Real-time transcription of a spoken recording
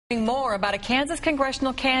More about a Kansas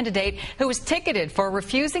congressional candidate who was ticketed for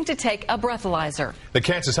refusing to take a breathalyzer. The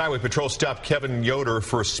Kansas Highway Patrol stopped Kevin Yoder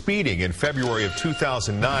for speeding in February of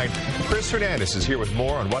 2009. Chris Hernandez is here with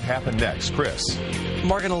more on what happened next. Chris.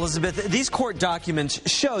 Mark and Elizabeth, these court documents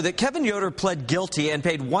show that Kevin Yoder pled guilty and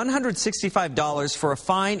paid $165 for a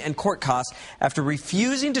fine and court costs after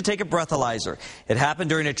refusing to take a breathalyzer. It happened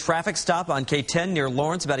during a traffic stop on K10 near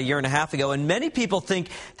Lawrence about a year and a half ago, and many people think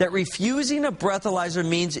that refusing a breathalyzer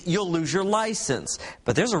means you'll lose your license.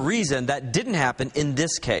 But there's a reason that didn't happen in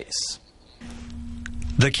this case.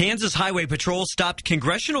 The Kansas Highway Patrol stopped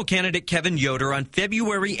congressional candidate Kevin Yoder on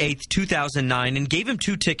February 8, 2009 and gave him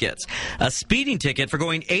 2 tickets. A speeding ticket for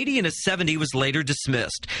going 80 and a 70 was later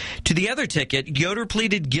dismissed. To the other ticket, Yoder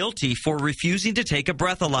pleaded guilty for refusing to take a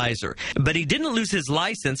breathalyzer. But he didn't lose his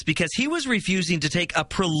license because he was refusing to take a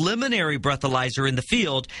preliminary breathalyzer in the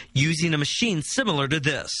field using a machine similar to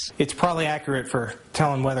this. It's probably accurate for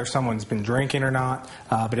telling whether someone's been drinking or not,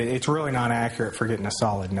 but it's really not accurate for getting a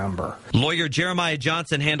solid number. Lawyer Jeremiah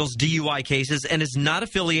Johnson handles DUI cases and is not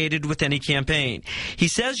affiliated with any campaign. He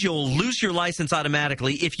says you'll lose your license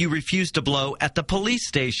automatically if you refuse to blow at the police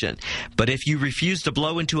station. But if you refuse to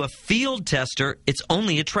blow into a field tester, it's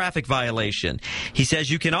only a traffic violation. He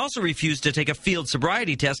says you can also refuse to take a field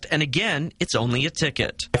sobriety test, and again, it's only a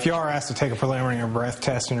ticket. If you are asked to take a preliminary breath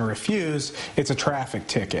test and refuse, it's a traffic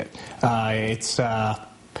ticket. It's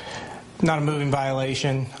not a moving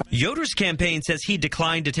violation. Yoder's campaign says he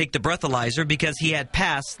declined to take the breathalyzer because he had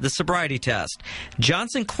passed the sobriety test.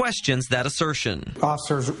 Johnson questions that assertion.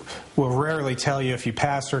 Officers will rarely tell you if you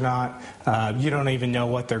passed or not. You don't even know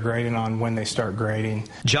what they're grading on when they start grading.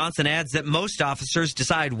 Johnson adds that most officers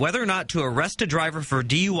decide whether or not to arrest a driver for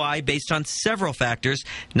DUI based on several factors,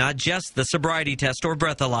 not just the sobriety test or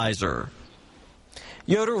breathalyzer.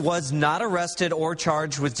 Yoder was not arrested or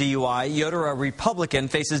charged with DUI. Yoder, a Republican,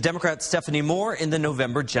 faces Democrat Stephanie Moore in the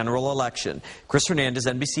November general election. Chris Hernandez,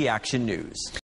 NBC Action News.